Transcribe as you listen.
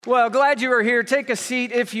Well, glad you are here. Take a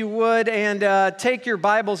seat if you would, and take your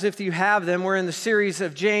Bibles if you have them. We're in the series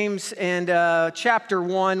of James, and chapter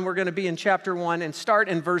 1. We're going to be in chapter 1 and start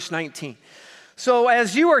in verse 19. So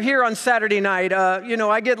as you are here on Saturday night,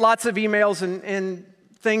 I get lots of emails and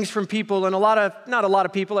things from people, and not a lot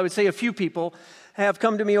of people, I would say a few people, have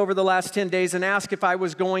come to me over the last 10 days and asked if I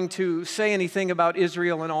was going to say anything about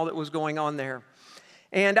Israel and all that was going on there.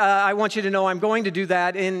 And I want you to know I'm going to do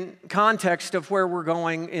that in context of where we're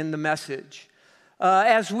going in the message.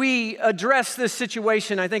 As we address this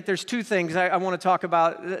situation, I think there's two things I want to talk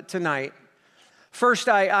about tonight. First,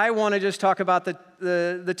 I want to just talk about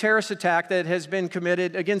the terrorist attack that has been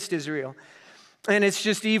committed against Israel. And it's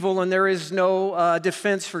just evil, and there is no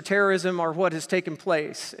defense for terrorism or what has taken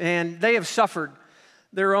place. And they have suffered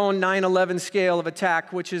their own 9/11 scale of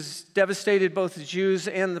attack, which has devastated both the Jews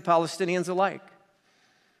and the Palestinians alike.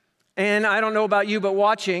 And I don't know about you, but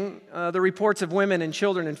watching the reports of women and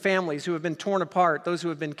children and families who have been torn apart, those who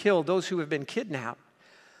have been killed, those who have been kidnapped,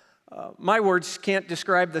 my words can't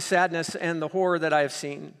describe the sadness and the horror that I have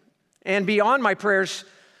seen. And beyond my prayers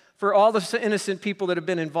for all the innocent people that have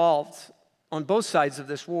been involved on both sides of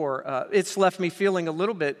this war, it's left me feeling a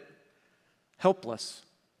little bit helpless.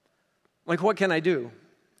 Like, what can I do?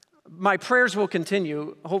 My prayers will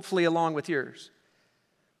continue, hopefully along with yours.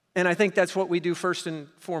 And I think that's what we do first and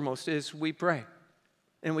foremost, is we pray,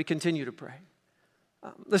 and we continue to pray.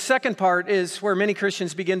 The second part is where many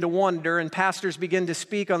Christians begin to wonder and pastors begin to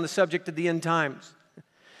speak on the subject of the end times.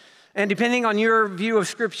 And depending on your view of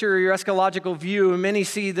Scripture, your eschatological view, many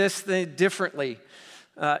see this thing differently.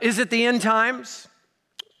 Is it the end times?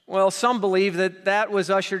 Well, some believe that was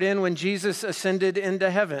ushered in when Jesus ascended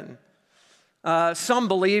into heaven. Some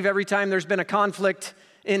believe every time there's been a conflict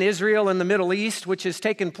in Israel and the Middle East, which has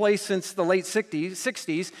taken place since the late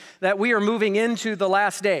 60s, that we are moving into the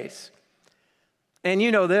last days. And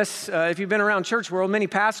you know this, if you've been around church world, many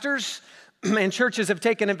pastors and churches have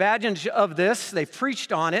taken advantage of this. They've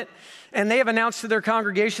preached on it, and they have announced to their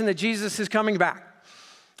congregation that Jesus is coming back.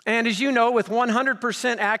 And as you know, with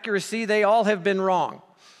 100% accuracy, they all have been wrong.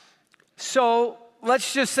 So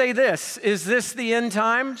let's just say this, is this the end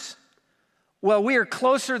times? Well, we are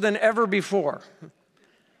closer than ever before.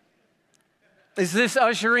 Is this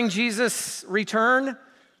ushering Jesus' return?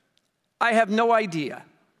 I have no idea,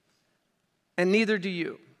 and neither do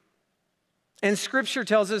you. And Scripture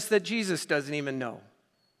tells us that Jesus doesn't even know.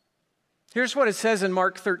 Here's what it says in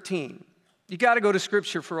Mark 13. You got to go to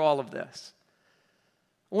Scripture for all of this.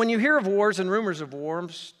 When you hear of wars and rumors of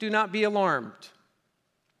wars, do not be alarmed.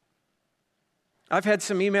 I've had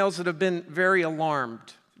some emails that have been very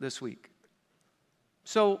alarmed this week.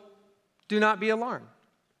 So do not be alarmed.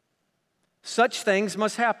 Such things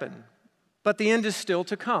must happen, but the end is still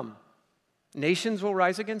to come. Nations will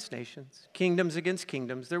rise against nations, kingdoms against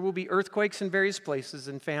kingdoms. There will be earthquakes in various places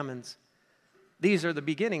and famines. These are the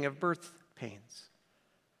beginning of birth pains.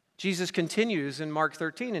 Jesus continues in Mark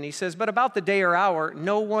 13, and he says, but about the day or hour,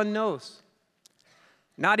 no one knows.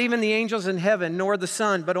 Not even the angels in heaven, nor the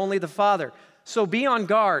Son, but only the Father. So be on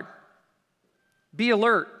guard. Be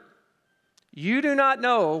alert. You do not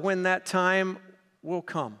know when that time will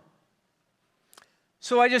come.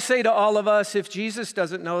 So I just say to all of us, if Jesus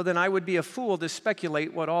doesn't know, then I would be a fool to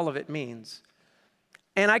speculate what all of it means.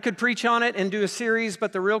 And I could preach on it and do a series,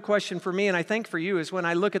 but the real question for me, and I think for you, is when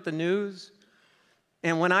I look at the news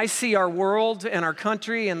and when I see our world and our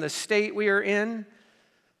country and the state we are in,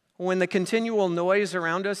 when the continual noise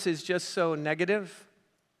around us is just so negative,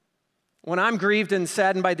 when I'm grieved and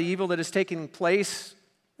saddened by the evil that is taking place,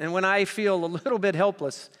 and when I feel a little bit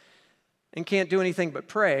helpless and can't do anything but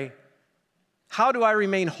pray, how do I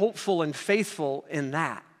remain hopeful and faithful in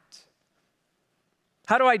that?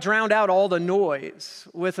 How do I drown out all the noise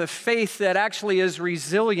with a faith that actually is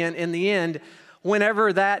resilient in the end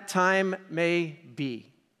whenever that time may be?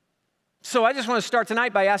 So I just want to start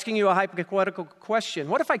tonight by asking you a hypothetical question.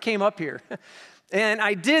 What if I came up here and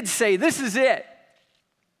I did say, this is it?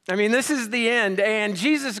 I mean, this is the end, and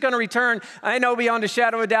Jesus is going to return, I know beyond a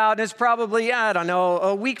shadow of a doubt, and it's probably,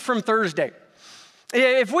 a week from Thursday.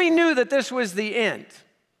 If we knew that this was the end,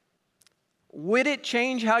 would it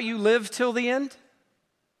change how you live till the end?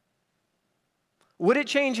 Would it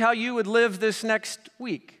change how you would live this next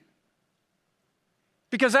week?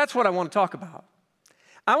 Because that's what I want to talk about.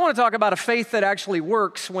 I want to talk about a faith that actually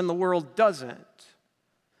works when the world doesn't.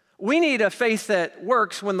 We need a faith that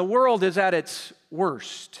works when the world is at its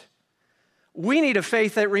worst. We need a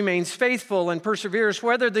faith that remains faithful and perseveres,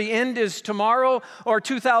 whether the end is tomorrow or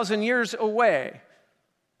 2,000 years away.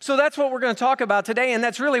 So that's what we're going to talk about today, and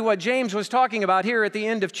that's really what James was talking about here at the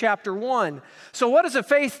end of chapter 1. So what is a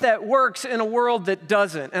faith that works in a world that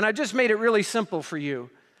doesn't? And I just made it really simple for you.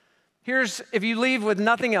 If you leave with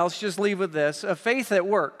nothing else, just leave with this. A faith that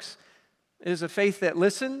works is a faith that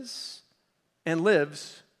listens and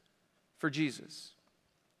lives for Jesus.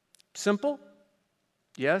 Simple?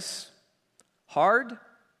 Yes. Hard?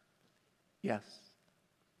 Yes.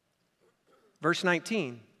 Verse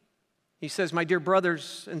 19. He says, my dear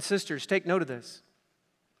brothers and sisters, take note of this.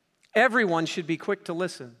 Everyone should be quick to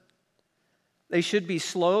listen. They should be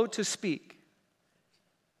slow to speak.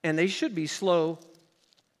 And they should be slow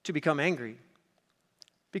to become angry.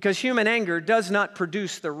 Because human anger does not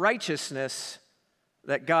produce the righteousness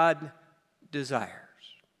that God desires.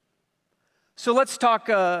 So let's talk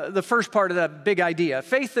the first part of that big idea.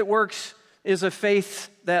 Faith that works is a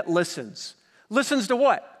faith that listens. Listens to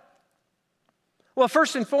what? Well,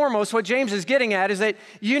 first and foremost, what James is getting at is that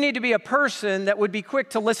you need to be a person that would be quick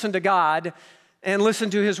to listen to God and listen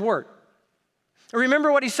to His word.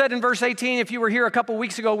 Remember what he said in verse 18? If you were here a couple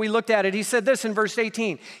weeks ago, we looked at it. He said this in verse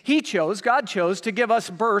 18. God chose to give us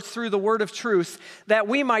birth through the word of truth that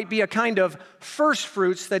we might be a kind of first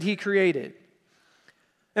fruits that He created.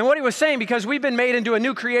 And what he was saying, because we've been made into a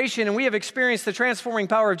new creation and we have experienced the transforming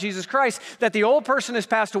power of Jesus Christ, that the old person has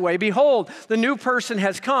passed away. Behold, the new person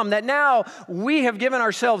has come, that now we have given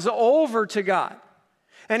ourselves over to God.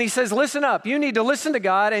 And he says, listen up. You need to listen to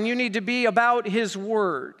God and you need to be about His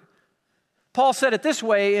word. Paul said it this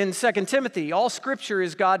way in 2 Timothy, all scripture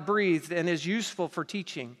is God-breathed and is useful for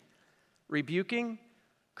teaching, rebuking,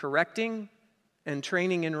 correcting, and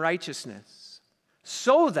training in righteousness,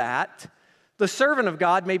 so that the servant of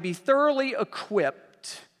God may be thoroughly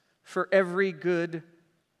equipped for every good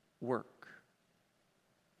work.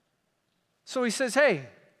 So he says, hey,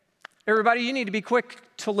 everybody, you need to be quick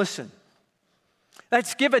to listen.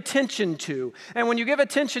 That's give attention to. And when you give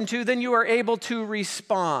attention to, then you are able to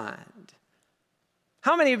respond.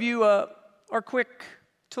 How many of you are quick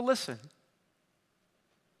to listen?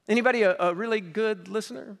 Anybody a really good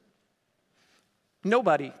listener?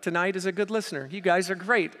 Nobody tonight is a good listener. You guys are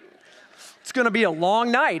great. It's going to be a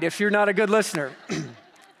long night if you're not a good listener.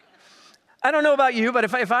 I don't know about you, but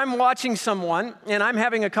if I'm watching someone and I'm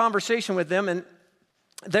having a conversation with them and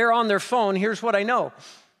they're on their phone, here's what I know.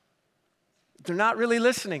 They're not really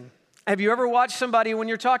listening. Have you ever watched somebody when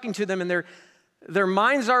you're talking to them and their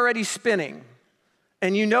mind's already spinning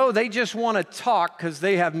and you know they just want to talk because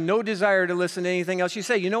they have no desire to listen to anything else you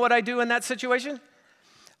say? You know what I do in that situation?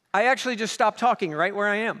 I actually just stop talking right where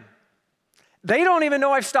I am. They don't even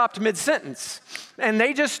know I've stopped mid-sentence, and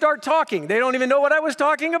they just start talking. They don't even know what I was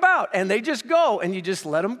talking about, and they just go, and you just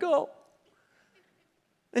let them go.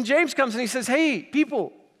 And James comes and he says, hey,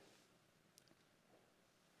 people,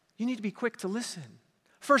 you need to be quick to listen.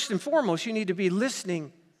 First and foremost, you need to be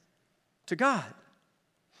listening to God,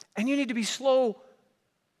 and you need to be slow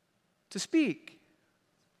to speak.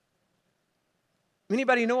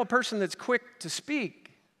 Anybody know a person that's quick to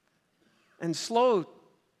speak and slow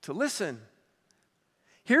to listen?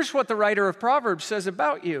 Here's what the writer of Proverbs says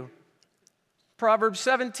about you. Proverbs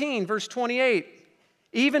 17, verse 28.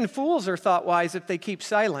 Even fools are thought wise if they keep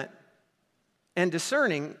silent, and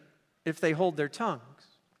discerning if they hold their tongues.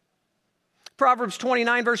 Proverbs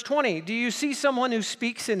 29, verse 20. Do you see someone who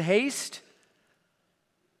speaks in haste?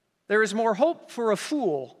 There is more hope for a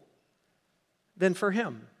fool than for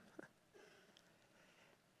him.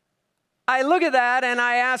 I look at that and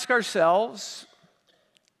I ask ourselves,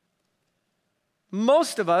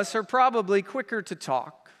 most of us are probably quicker to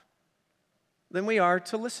talk than we are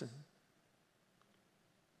to listen.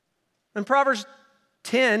 And Proverbs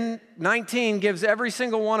 10:19 gives every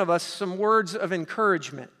single one of us some words of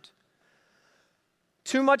encouragement.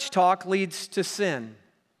 Too much talk leads to sin.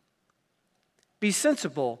 Be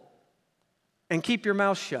sensible and keep your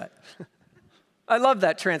mouth shut. I love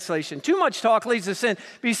that translation. Too much talk leads to sin.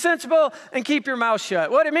 Be sensible and keep your mouth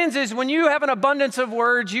shut. What it means is when you have an abundance of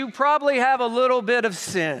words, you probably have a little bit of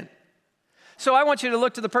sin. So I want you to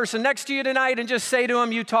look to the person next to you tonight and just say to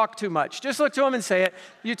him, you talk too much. Just look to him and say it,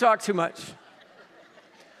 you talk too much.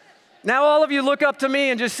 Now all of you look up to me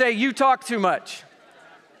and just say, you talk too much.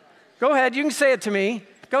 Go ahead, you can say it to me.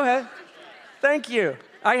 Go ahead. Thank you.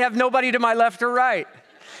 I have nobody to my left or right.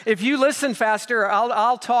 If you listen faster,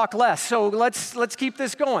 I'll talk less. So let's keep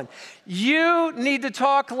this going. You need to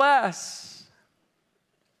talk less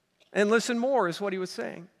and listen more is what he was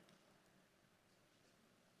saying.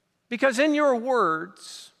 Because in your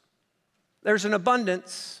words, there's an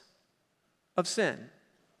abundance of sin.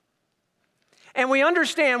 And we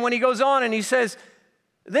understand when he goes on and he says,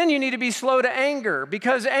 Then you need to be slow to anger,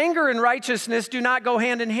 because anger and righteousness do not go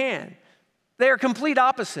hand in hand. They are complete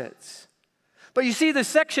opposites. But you see, this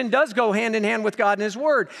section does go hand in hand with God and His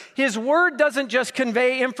Word. His Word doesn't just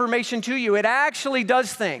convey information to you. It actually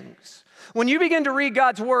does things. When you begin to read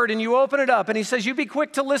God's Word and you open it up and He says, you be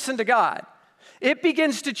quick to listen to God, it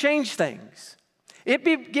begins to change things. It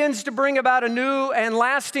begins to bring about a new and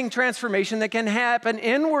lasting transformation that can happen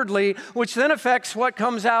inwardly, which then affects what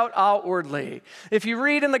comes out outwardly. If you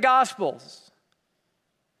read in the Gospels,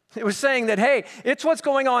 it was saying that, hey, it's what's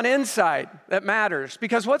going on inside that matters,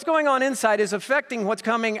 because what's going on inside is affecting what's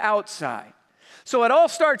coming outside. So it all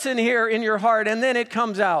starts in here in your heart, and then it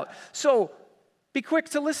comes out. So be quick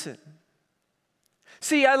to listen.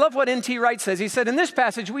 See, I love what N.T. Wright says. He said, in this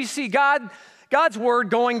passage, we see God's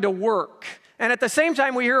word going to work. And at the same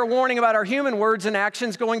time, we hear a warning about our human words and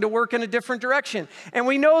actions going to work in a different direction. And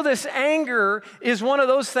we know this anger is one of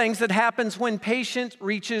those things that happens when patience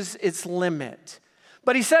reaches its limit.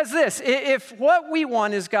 But he says this, if what we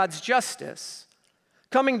want is God's justice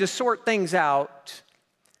coming to sort things out,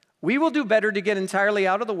 we will do better to get entirely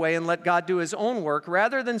out of the way and let God do His own work,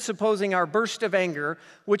 rather than supposing our burst of anger,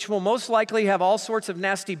 which will most likely have all sorts of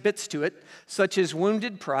nasty bits to it, such as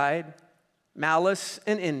wounded pride, malice,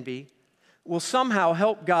 and envy, will somehow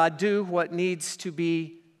help God do what needs to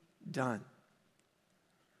be done.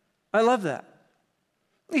 I love that.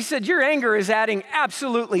 He said, your anger is adding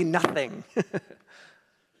absolutely nothing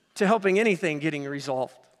to helping anything getting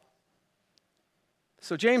resolved.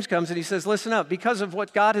 So James comes and he says, listen up, because of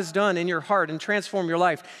what God has done in your heart and transform your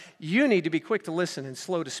life, you need to be quick to listen and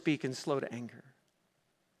slow to speak and slow to anger.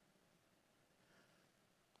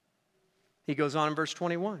 He goes on in verse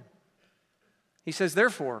 21. He says,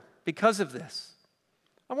 therefore, because of this,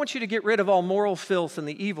 I want you to get rid of all moral filth and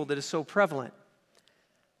the evil that is so prevalent,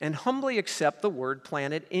 and humbly accept the word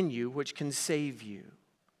planted in you, which can save you.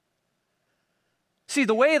 See,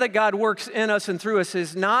 the way that God works in us and through us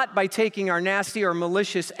is not by taking our nasty or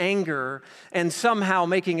malicious anger and somehow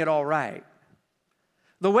making it all right.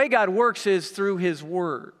 The way God works is through His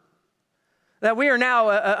Word. That we are now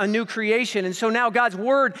a new creation, and so now God's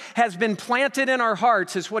Word has been planted in our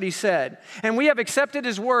hearts, is what He said. And we have accepted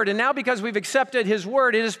His Word, and now because we've accepted His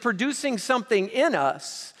Word, it is producing something in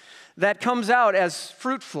us that comes out as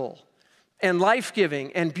fruitful and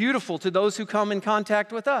life-giving and beautiful to those who come in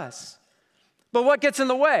contact with us. But what gets in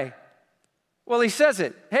the way? Well, he says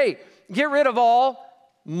it. Hey, get rid of all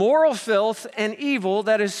moral filth and evil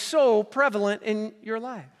that is so prevalent in your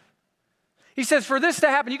life. He says, for this to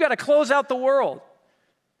happen, you got to close out the world.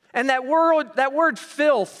 And that word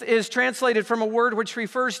filth is translated from a word which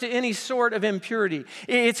refers to any sort of impurity.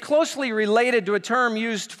 It's closely related to a term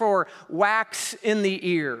used for wax in the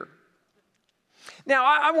ear. Now,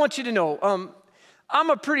 I want you to know, I'm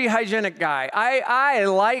a pretty hygienic guy. I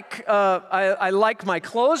like my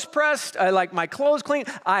clothes pressed. I like my clothes clean.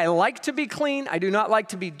 I like to be clean. I do not like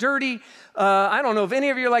to be dirty. I don't know if any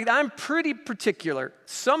of you are like that. I'm pretty particular.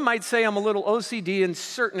 Some might say I'm a little OCD in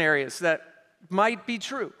certain areas. That might be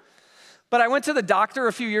true. But I went to the doctor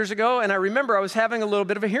a few years ago, and I remember I was having a little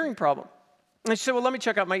bit of a hearing problem. And she said, well, let me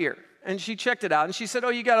check out my ear. And she checked it out, and she said, oh,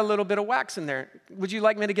 you got a little bit of wax in there. Would you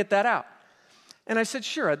like me to get that out? And I said,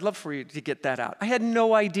 sure, I'd love for you to get that out. I had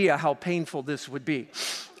no idea how painful this would be.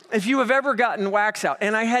 If you have ever gotten wax out,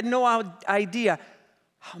 and I had no idea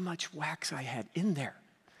how much wax I had in there.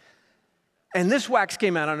 And this wax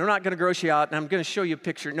came out, and I'm not going to gross you out, and I'm going to show you a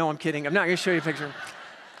picture. No, I'm kidding. I'm not going to show you a picture.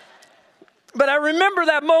 But I remember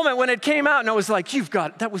that moment when it came out, and I was like,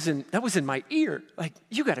 that was in my ear. Like,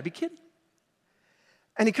 you got to be kidding.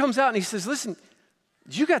 And he comes out, and he says, listen,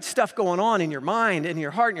 you got stuff going on in your mind and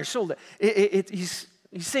your heart and your soul. He's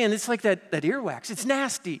saying it's like that earwax. It's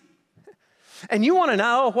nasty. And you want to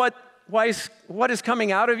know what is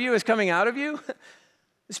coming out of you is coming out of you?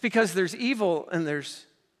 It's because there's evil and there's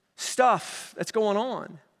stuff that's going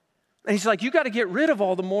on. And he's like, you got to get rid of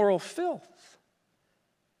all the moral filth.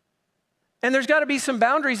 And there's got to be some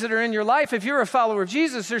boundaries that are in your life. If you're a follower of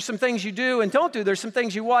Jesus, there's some things you do and don't do. There's some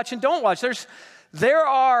things you watch and don't watch. There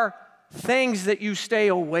are things that you stay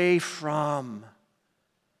away from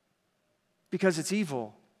because it's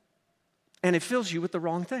evil and it fills you with the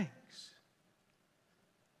wrong things.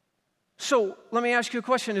 So let me ask you a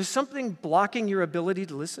question. Is something blocking your ability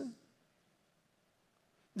to listen?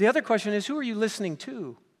 The other question is, who are you listening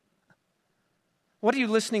to? What are you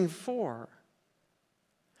listening for?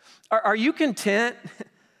 Are you content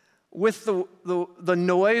with the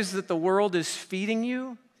noise that the world is feeding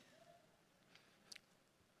you?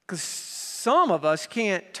 Because some of us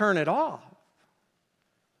can't turn it off.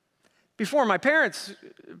 Before my parents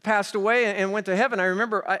passed away and went to heaven, I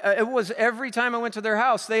remember it was every time I went to their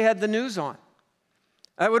house, they had the news on.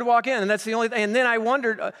 I would walk in, and that's the only thing. And then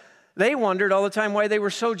they wondered all the time why they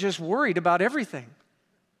were so just worried about everything.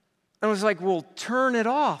 And I was like, well, turn it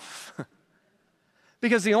off.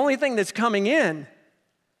 Because the only thing that's coming in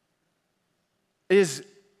is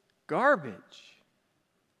garbage.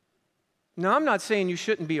 Now, I'm not saying you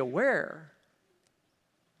shouldn't be aware,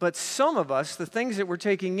 but some of us, the things that we're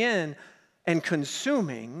taking in and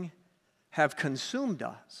consuming have consumed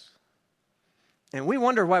us. And we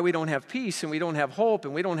wonder why we don't have peace and we don't have hope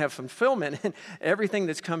and we don't have fulfillment. And everything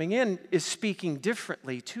that's coming in is speaking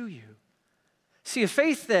differently to you. See, a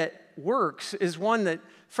faith that works is one that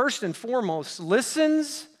first and foremost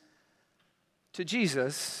listens to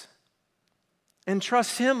Jesus and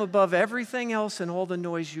trusts him above everything else and all the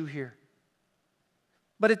noise you hear.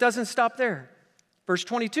 But it doesn't stop there. Verse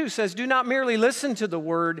 22 says, do not merely listen to the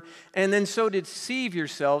word and then so deceive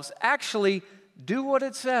yourselves. Actually, do what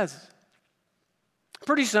it says.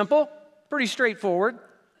 Pretty simple, pretty straightforward.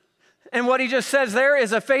 And what he just says there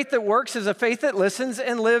is a faith that works is a faith that listens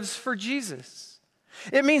and lives for Jesus.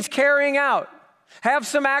 It means carrying out. Have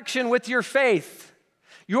some action with your faith.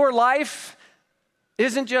 Your life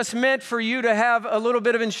isn't just meant for you to have a little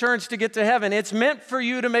bit of insurance to get to heaven. It's meant for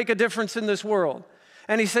you to make a difference in this world.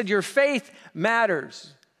 And he said, your faith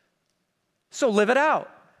matters. So live it out.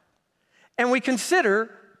 And we consider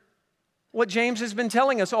what James has been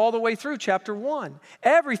telling us all the way through chapter 1.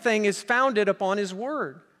 Everything is founded upon his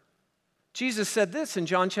word. Jesus said this in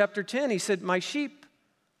John chapter 10. He said, my sheep,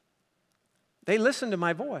 they listen to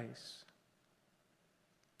my voice.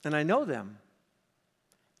 And I know them.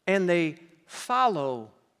 And they follow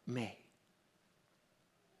me.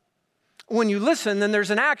 When you listen, then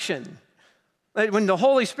there's an action. When the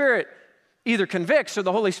Holy Spirit either convicts or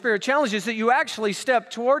the Holy Spirit challenges, that you actually step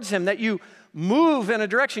towards him, that you move in a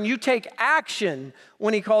direction. You take action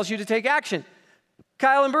when he calls you to take action.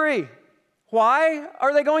 Kyle and Bree, why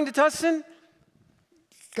are they going to Tustin?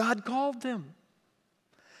 God called them.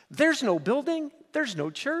 There's no building. There's no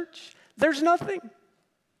church. There's nothing.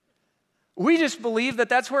 We just believe that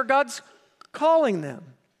that's where God's calling them.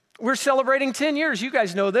 We're celebrating 10 years. You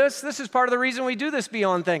guys know this. This is part of the reason we do this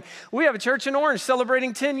Beyond thing. We have a church in Orange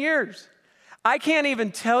celebrating 10 years. I can't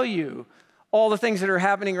even tell you all the things that are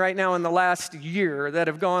happening right now in the last year that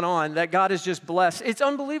have gone on that God has just blessed. It's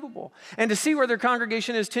unbelievable. And to see where their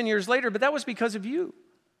congregation is 10 years later, but that was because of you.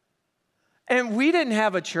 And we didn't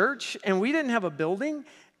have a church, and we didn't have a building,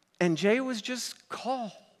 and Jay was just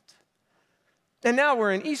called. And now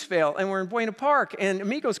we're in Eastvale, and we're in Buena Park, and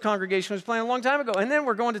Amigo's congregation was planted a long time ago. And then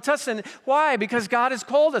we're going to Tustin. Why? Because God has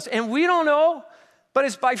called us. And we don't know, but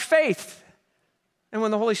it's by faith. And when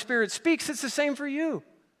the Holy Spirit speaks, it's the same for you.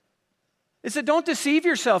 It said, don't deceive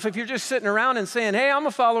yourself if you're just sitting around and saying, hey, I'm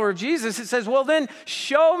a follower of Jesus. It says, well, then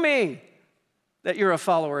show me that you're a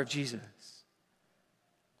follower of Jesus.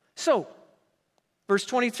 So, verse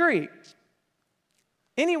 23.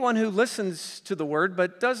 Anyone who listens to the word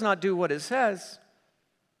but does not do what it says,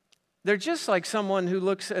 they're just like someone who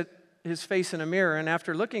looks at his face in a mirror and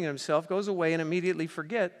after looking at himself goes away and immediately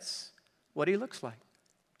forgets what he looks like.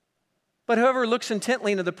 But whoever looks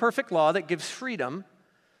intently into the perfect law that gives freedom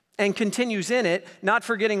and continues in it, not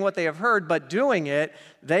forgetting what they have heard, but doing it,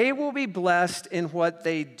 they will be blessed in what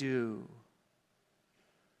they do.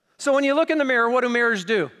 So when you look in the mirror, what do mirrors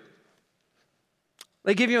do?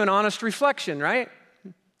 They give you an honest reflection, right?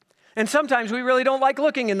 And sometimes we really don't like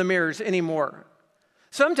looking in the mirrors anymore.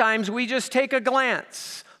 Sometimes we just take a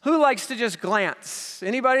glance. Who likes to just glance?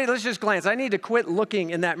 Anybody? Let's just glance. I need to quit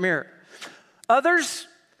looking in that mirror. Others,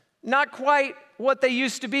 not quite what they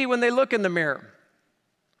used to be when they look in the mirror.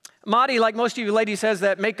 Maddie, like most of you ladies, has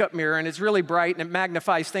that makeup mirror, and it's really bright, and it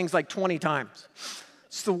magnifies things like 20 times.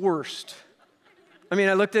 It's the worst. I mean,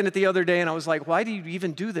 I looked in it the other day, and I was like, why do you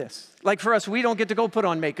even do this? Like for us, we don't get to go put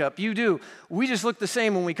on makeup. You do. We just look the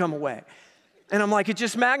same when we come away. And I'm like, it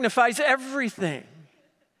just magnifies everything.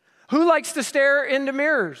 Who likes to stare into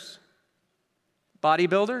mirrors?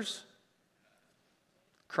 Bodybuilders?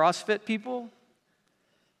 CrossFit people?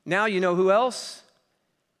 Now you know who else?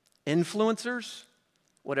 Influencers?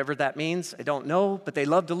 Whatever that means, I don't know, but they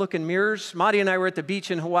love to look in mirrors. Maddie and I were at the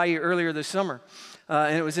beach in Hawaii earlier this summer,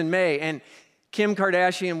 and it was in May, and Kim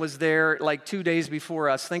Kardashian was there like 2 days before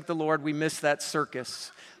us. Thank the Lord we missed that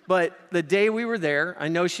circus. But the day we were there, I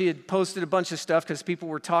know she had posted a bunch of stuff because people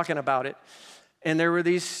were talking about it, and there were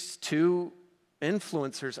these two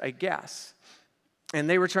influencers, I guess, and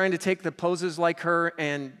they were trying to take the poses like her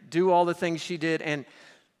and do all the things she did, and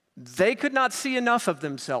they could not see enough of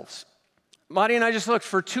themselves. Maddie and I just looked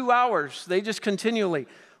for 2 hours. They just continually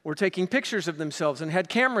were taking pictures of themselves and had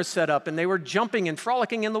cameras set up, and they were jumping and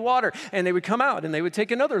frolicking in the water, and they would come out and they would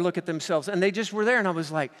take another look at themselves, and they just were there, and I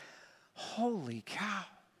was like, holy cow,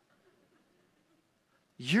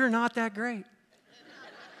 you're not that great.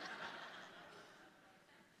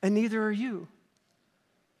 And neither are you.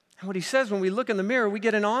 And what he says, when we look in the mirror, we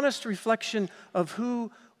get an honest reflection of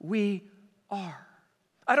who we are.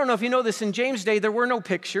 I don't know if you know this, in James' day, there were no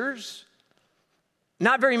pictures.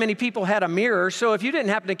 Not very many people had a mirror, so if you didn't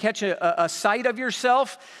happen to catch a sight of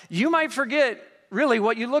yourself, you might forget really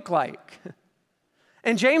what you look like.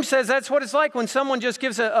 And James says that's what it's like when someone just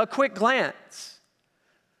gives a quick glance.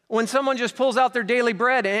 When someone just pulls out their daily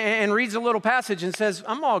bread and reads a little passage and says,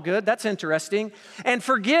 I'm all good, that's interesting, and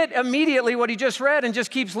forget immediately what he just read and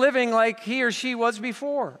just keeps living like he or she was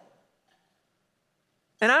before.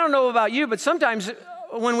 And I don't know about you, but sometimes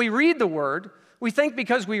when we read the word, we think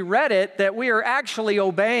because we read it that we are actually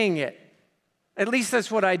obeying it. At least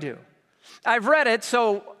that's what I do. I've read it,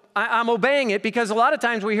 so I'm obeying it, because a lot of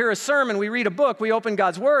times we hear a sermon, we read a book, we open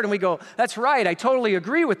God's word, and we go, that's right, I totally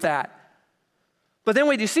agree with that. But then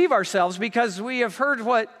we deceive ourselves because we have heard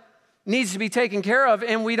what needs to be taken care of,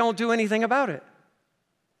 and we don't do anything about it.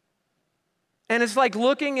 And it's like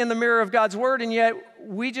looking in the mirror of God's word, and yet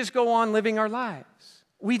we just go on living our lives.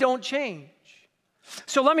 We don't change.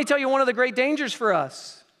 So let me tell you, one of the great dangers for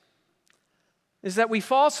us is that we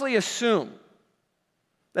falsely assume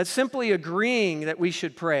that simply agreeing that we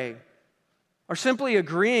should pray, or simply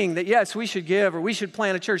agreeing that, yes, we should give, or we should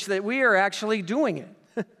plant a church, that we are actually doing it.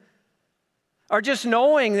 Or just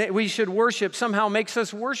knowing that we should worship somehow makes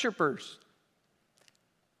us worshipers.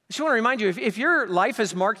 I just want to remind you, if your life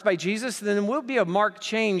is marked by Jesus, then there will be a marked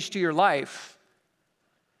change to your life.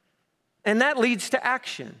 And that leads to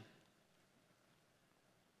action.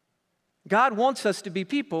 God wants us to be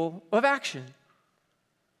people of action.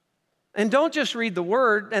 And don't just read the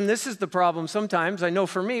word, and this is the problem sometimes, I know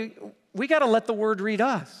for me, we got to let the word read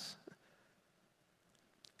us.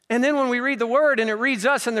 And then when we read the word and it reads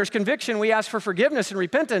us and there's conviction, we ask for forgiveness and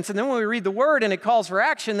repentance. And then when we read the word and it calls for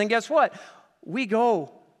action, then guess what? We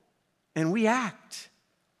go and we act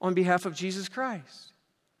on behalf of Jesus Christ.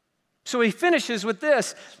 So he finishes with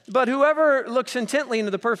this, but whoever looks intently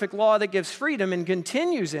into the perfect law that gives freedom and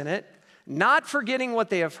continues in it, not forgetting what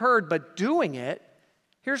they have heard, but doing it,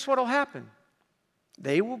 here's what will happen.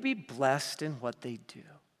 They will be blessed in what they do.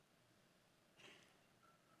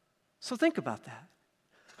 So think about that.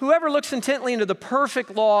 Whoever looks intently into the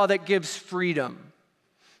perfect law that gives freedom.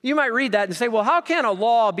 You might read that and say, well, how can a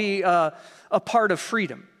law be a part of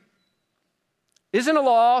freedom? Isn't a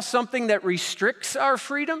law something that restricts our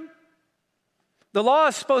freedom? The law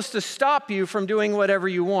is supposed to stop you from doing whatever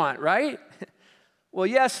you want, right? Well,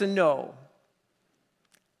 yes and no.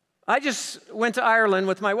 I just went to Ireland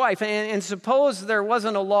with my wife, and suppose there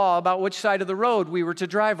wasn't a law about which side of the road we were to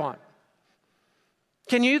drive on.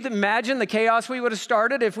 Can you imagine the chaos we would have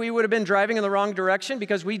started if we would have been driving in the wrong direction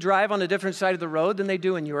because we drive on a different side of the road than they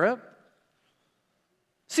do in Europe?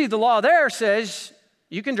 See, the law there says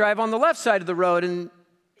you can drive on the left side of the road, and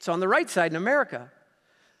it's on the right side in America.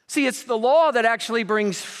 See, it's the law that actually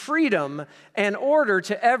brings freedom and order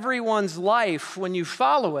to everyone's life when you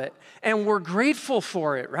follow it, and we're grateful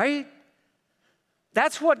for it, right?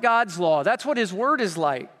 That's what God's law, that's what his word is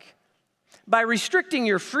like. By restricting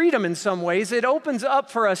your freedom in some ways, it opens up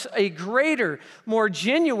for us a greater, more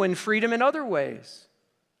genuine freedom in other ways.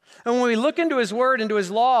 And when we look into his word, into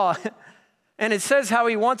his law, and it says how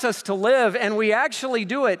he wants us to live, and we actually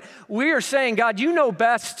do it, we are saying, God, you know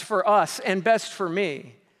best for us and best for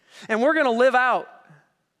me. And we're going to live out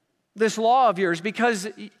this law of yours because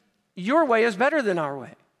your way is better than our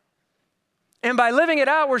way. And by living it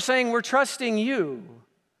out, we're saying we're trusting you.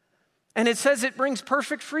 And it says it brings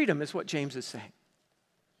perfect freedom, is what James is saying.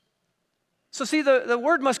 So see, the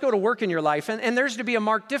word must go to work in your life, and there's to be a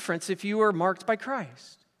marked difference if you are marked by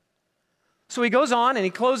Christ. So he goes on and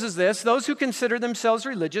he closes this. Those who consider themselves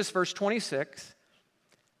religious, verse 26,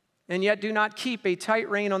 and yet do not keep a tight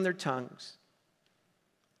rein on their tongues,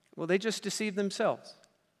 well, they just deceive themselves.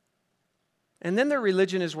 And then their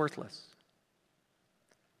religion is worthless.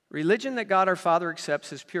 Religion that God our Father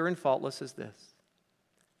accepts as pure and faultless is this: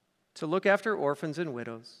 to look after orphans and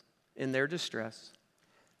widows in their distress,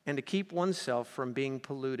 and to keep oneself from being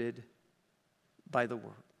polluted by the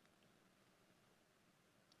world.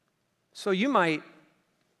 So you might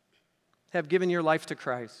have given your life to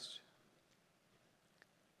Christ,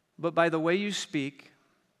 but by the way you speak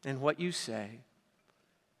and what you say,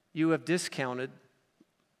 you have discounted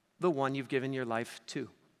the one you've given your life to.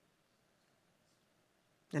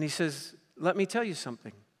 And he says, let me tell you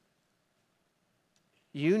something.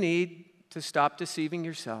 You need to stop deceiving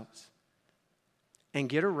yourselves and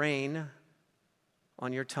get a rein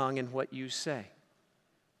on your tongue and what you say.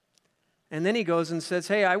 And then he goes and says,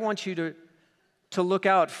 hey, I want you to look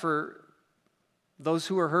out for those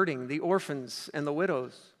who are hurting, the orphans and the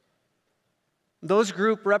widows. Those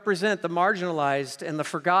groups represent the marginalized and the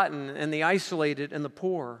forgotten and the isolated and the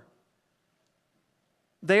poor.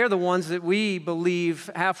 They are the ones that we believe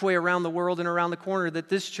halfway around the world and around the corner that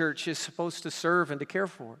this church is supposed to serve and to care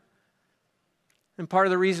for. And part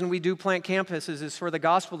of the reason we do plant campuses is for the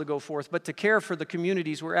gospel to go forth, but to care for the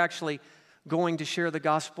communities we're actually going to share the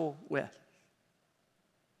gospel with.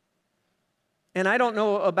 And I don't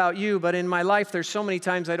know about you, but in my life, there's so many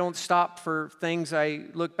times I don't stop for things I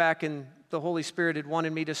look back and the Holy Spirit had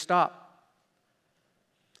wanted me to stop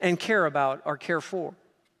and care about or care for.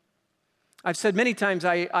 I've said many times,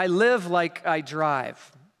 I live like I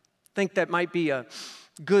drive. I think that might be a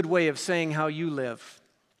good way of saying how you live.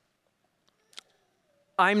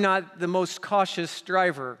 I'm not the most cautious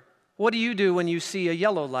driver. What do you do when you see a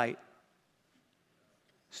yellow light?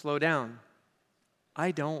 Slow down.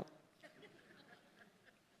 I don't.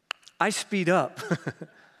 I speed up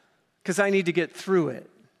because I need to get through it,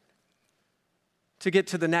 to get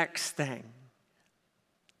to the next thing.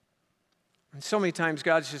 And so many times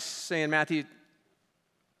God's just saying, Matthew,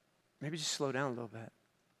 maybe just slow down a little bit.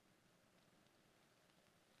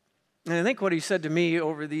 And I think what he said to me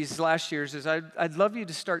over these last years is, I'd love you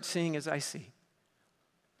to start seeing as I see.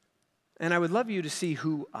 And I would love you to see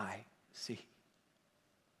who I see.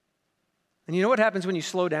 And you know what happens when you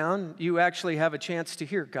slow down? You actually have a chance to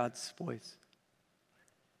hear God's voice.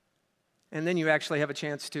 And then you actually have a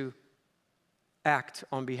chance to act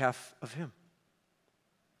on behalf of him.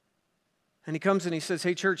 And he comes and he says,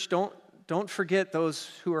 hey, church, don't forget those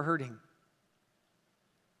who are hurting.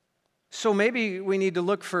 So maybe we need to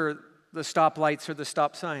look for the stoplights or the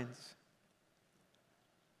stop signs.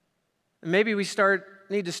 And maybe we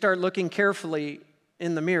need to start looking carefully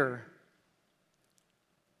in the mirror,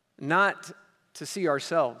 not to see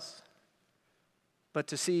ourselves, but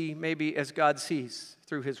to see maybe as God sees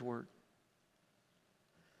through his word.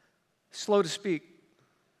 Slow to speak,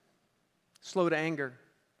 slow to anger,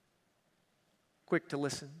 quick to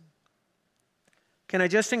listen. Can I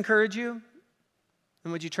just encourage you?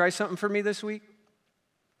 And would you try something for me this week?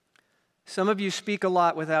 Some of you speak a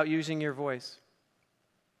lot without using your voice.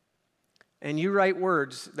 And you write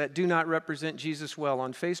words that do not represent Jesus well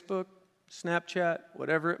on Facebook, Snapchat,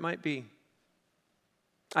 whatever it might be.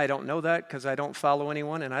 I don't know that because I don't follow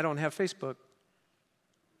anyone and I don't have Facebook.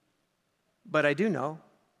 But I do know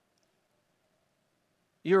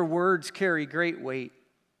your words carry great weight,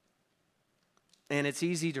 and it's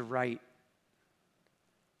easy to write.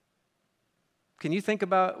 Can you think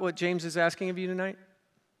about what James is asking of you tonight?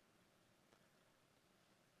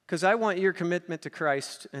 Because I want your commitment to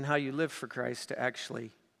Christ and how you live for Christ to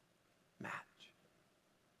actually match.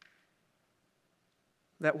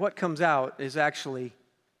 That what comes out is actually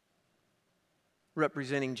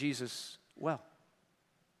representing Jesus well.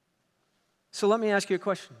 So let me ask you a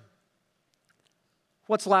question.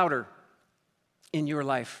 What's louder in your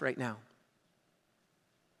life right now?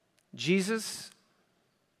 Jesus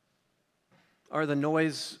or the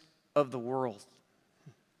noise of the world?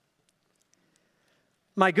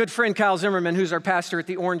 My good friend Kyle Zimmerman, who's our pastor at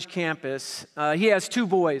the Orange campus, he has two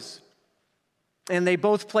boys, and they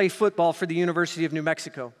both play football for the University of New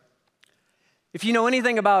Mexico. If you know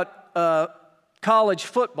anything about college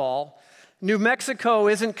football, New Mexico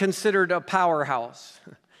isn't considered a powerhouse,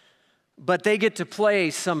 but they get to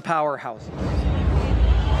play some powerhouses.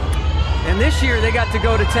 And this year they got to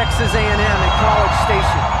go to Texas A&M at College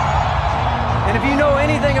Station. And if you know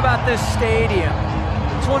anything about this stadium,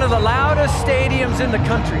 it's one of the loudest stadiums in the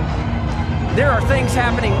country. There are things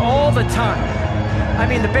happening all the time. I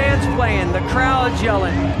mean, the band's playing, the crowd's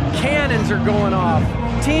yelling, cannons are going off,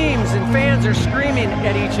 teams and fans are screaming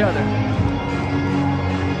at each other.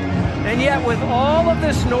 And yet with all of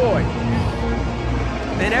this noise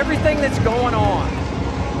and everything that's going on,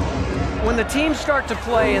 when the teams start to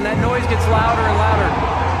play and that noise gets louder and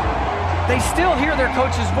louder, they still hear their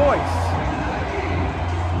coach's voice.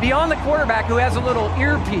 Beyond the quarterback who has a little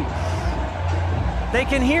earpiece, they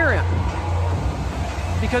can hear him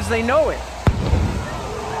because they know it.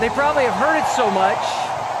 They probably have heard it so much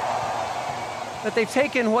that they've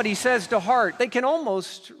taken what he says to heart. They can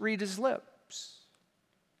almost read his lips.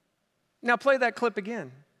 Now play that clip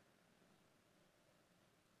again.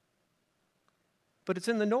 But it's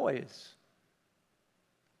in the noise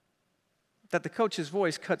that the coach's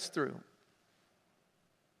voice cuts through.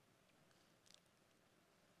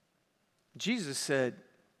 Jesus said,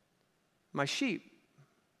 "My sheep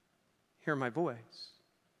hear my voice.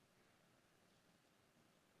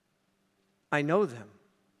 I know them,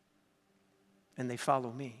 and they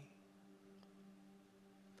follow me.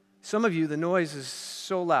 Some of you, the noise is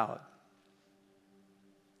so loud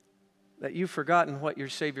that you've forgotten what your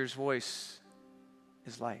Savior's voice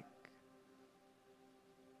is like.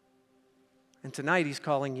 And tonight, he's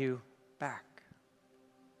calling you back.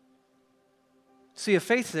 See, a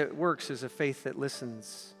faith that works is a faith that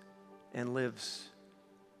listens and lives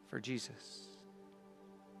for Jesus.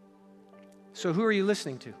 So who are you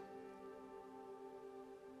listening to?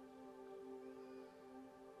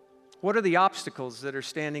 What are the obstacles that are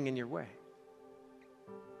standing in your way?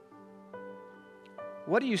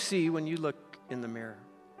 What do you see when you look in the mirror?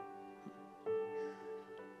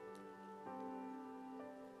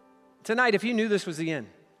 Tonight, if you knew this was the end,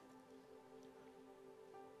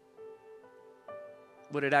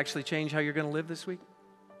 would it actually change how you're going to live this week?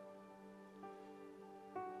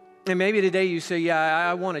 And maybe today you say, yeah,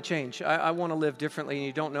 I want to change. I want to live differently, and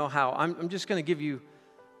you don't know how. I'm just going to give you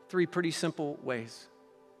 3 pretty simple ways.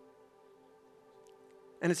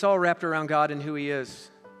 And it's all wrapped around God and who he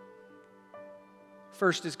is.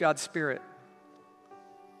 First is God's Spirit.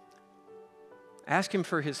 Ask him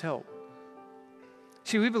for his help.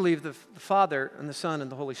 See, we believe the Father and the Son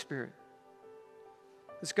and the Holy Spirit.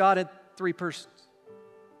 It's God in 3 persons.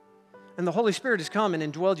 And the Holy Spirit has come and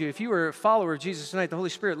indwelled you. If you are a follower of Jesus tonight, the Holy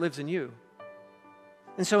Spirit lives in you.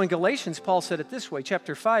 And so in Galatians, Paul said it this way,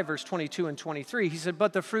 chapter 5, verse 22 and 23. He said,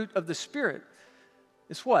 but the fruit of the Spirit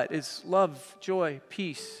is what? It's love, joy,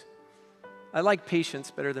 peace. I like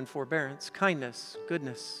patience better than forbearance, kindness,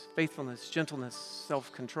 goodness, faithfulness, gentleness,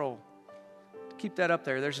 self-control. Keep that up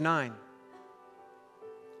there. There's 9.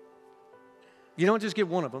 You don't just get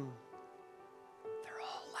one of them. They're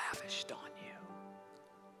all lavished on you.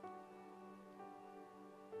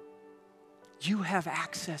 You have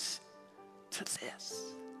access to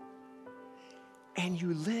this. And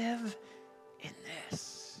you live in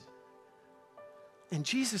this. And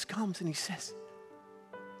Jesus comes and he says,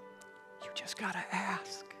 you just got to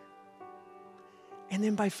ask. And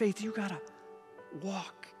then by faith, you got to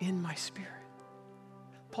walk in my Spirit.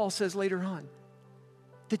 Paul says later on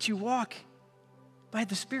that you walk by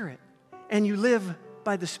the Spirit and you live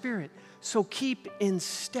by the Spirit. So keep in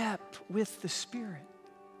step with the Spirit.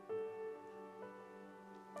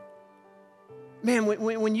 Man,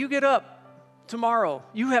 when you get up tomorrow,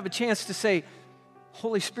 you have a chance to say,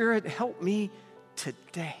 Holy Spirit, help me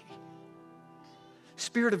today.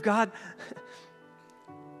 Spirit of God,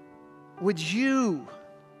 would you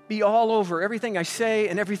be all over everything I say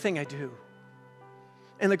and everything I do?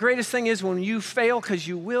 And the greatest thing is when you fail, because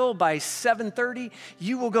you will, by 7:30,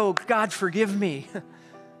 you will go, God, forgive me.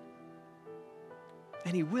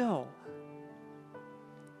 And he will.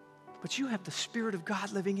 But you have the Spirit of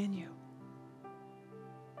God living in you.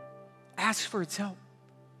 Ask for its help.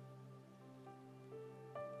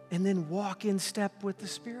 And then walk in step with the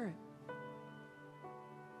Spirit.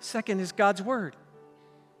 Second is God's Word.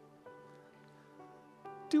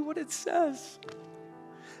 Do what it says.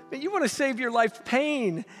 Man, you want to save your life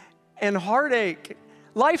pain and heartache.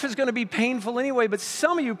 Life is going to be painful anyway, but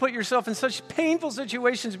some of you put yourself in such painful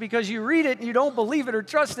situations because you read it and you don't believe it or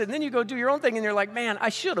trust it, and then you go do your own thing and you're like, man, I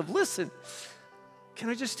should have listened. Can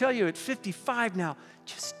I just tell you, at 55 now,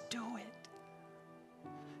 just do it.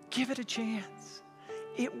 Give it a chance.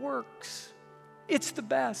 It works. It's the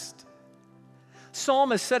best.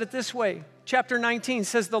 Psalmist said it this way. Chapter 19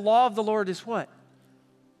 says, the law of the Lord is what?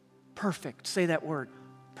 Perfect. Say that word.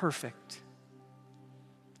 Perfect.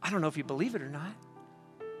 I don't know if you believe it or not,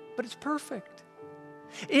 but it's perfect.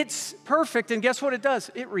 It's perfect, and guess what it does?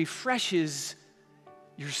 It refreshes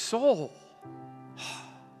your soul.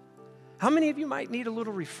 How many of you might need a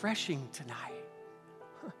little refreshing tonight?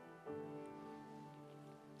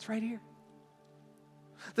 It's right here.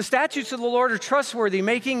 The statutes of the Lord are trustworthy,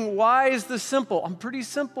 making wise the simple. I'm pretty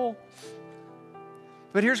simple.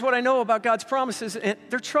 But here's what I know about God's promises, and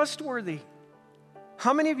they're trustworthy.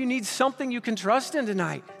 How many of you need something you can trust in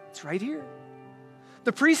tonight? It's right here.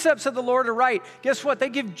 The precepts of the Lord are right. Guess what? They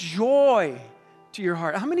give joy to your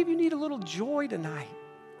heart. How many of you need a little joy tonight?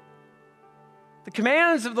 The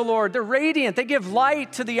commands of the Lord, they're radiant. They give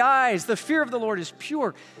light to the eyes. The fear of the Lord is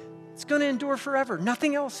pure. It's going to endure forever.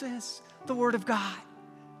 Nothing else is. The Word of God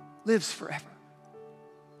lives forever.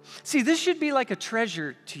 See, this should be like a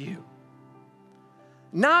treasure to you.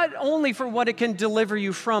 Not only for what it can deliver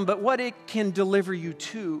you from, but what it can deliver you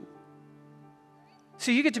to.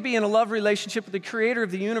 So you get to be in a love relationship with the Creator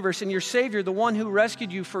of the universe and your Savior, the one who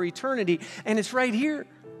rescued you for eternity, and it's right here.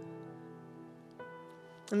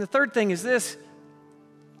 And the third thing is this: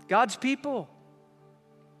 God's people.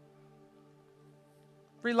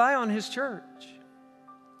 Rely on his church.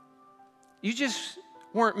 You just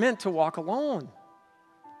weren't meant to walk alone.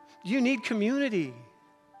 You need community.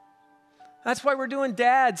 That's why we're doing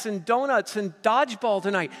dads and donuts and dodgeball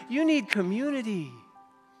tonight. You need community.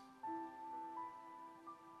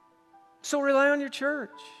 So rely on your church.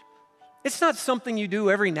 It's not something you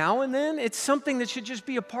do every now and then. It's something that should just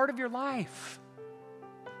be a part of your life.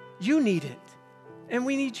 You need it, and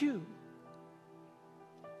we need you.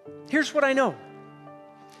 Here's what I know.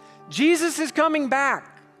 Jesus is coming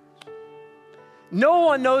back. No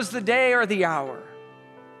one knows the day or the hour.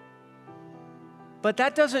 But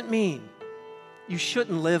that doesn't mean you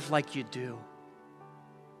shouldn't live like you do.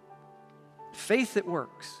 Faith that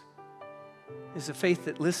works is a faith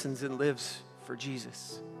that listens and lives for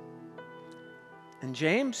Jesus. And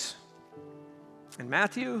James and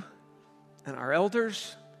Matthew and our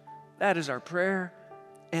elders, that is our prayer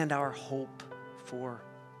and our hope for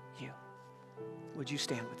you. Would you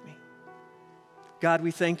stand with me? God,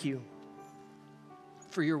 we thank you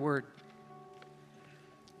for your word.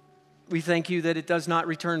 We thank you that it does not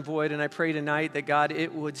return void, and I pray tonight that, God,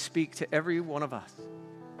 it would speak to every one of us.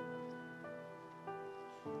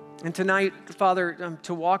 And tonight, Father,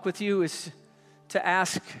 to walk with you is to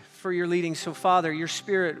ask for your leading. So, Father, your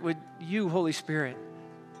Spirit, would you, Holy Spirit,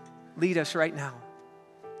 lead us right now?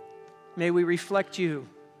 May we reflect you.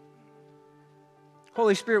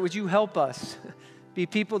 Holy Spirit, would you help us be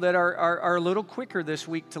people that are a little quicker this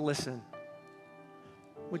week to listen?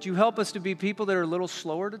 Would you help us to be people that are a little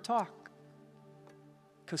slower to talk?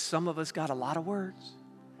 Because some of us got a lot of words.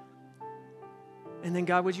 And then,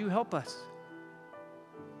 God, would you help us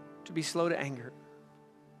to be slow to anger?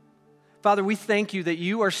 Father, we thank you that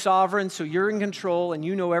you are sovereign, so you're in control and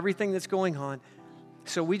you know everything that's going on.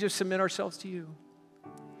 So we just submit ourselves to you.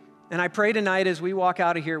 And I pray tonight as we walk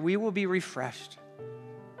out of here, we will be refreshed.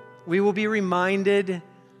 We will be reminded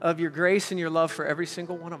of your grace and your love for every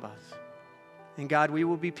single one of us. And God, we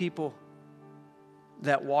will be people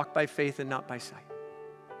that walk by faith and not by sight.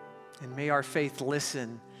 And may our faith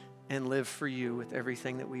listen and live for you with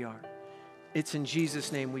everything that we are. It's in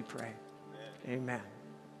Jesus' name we pray. Amen.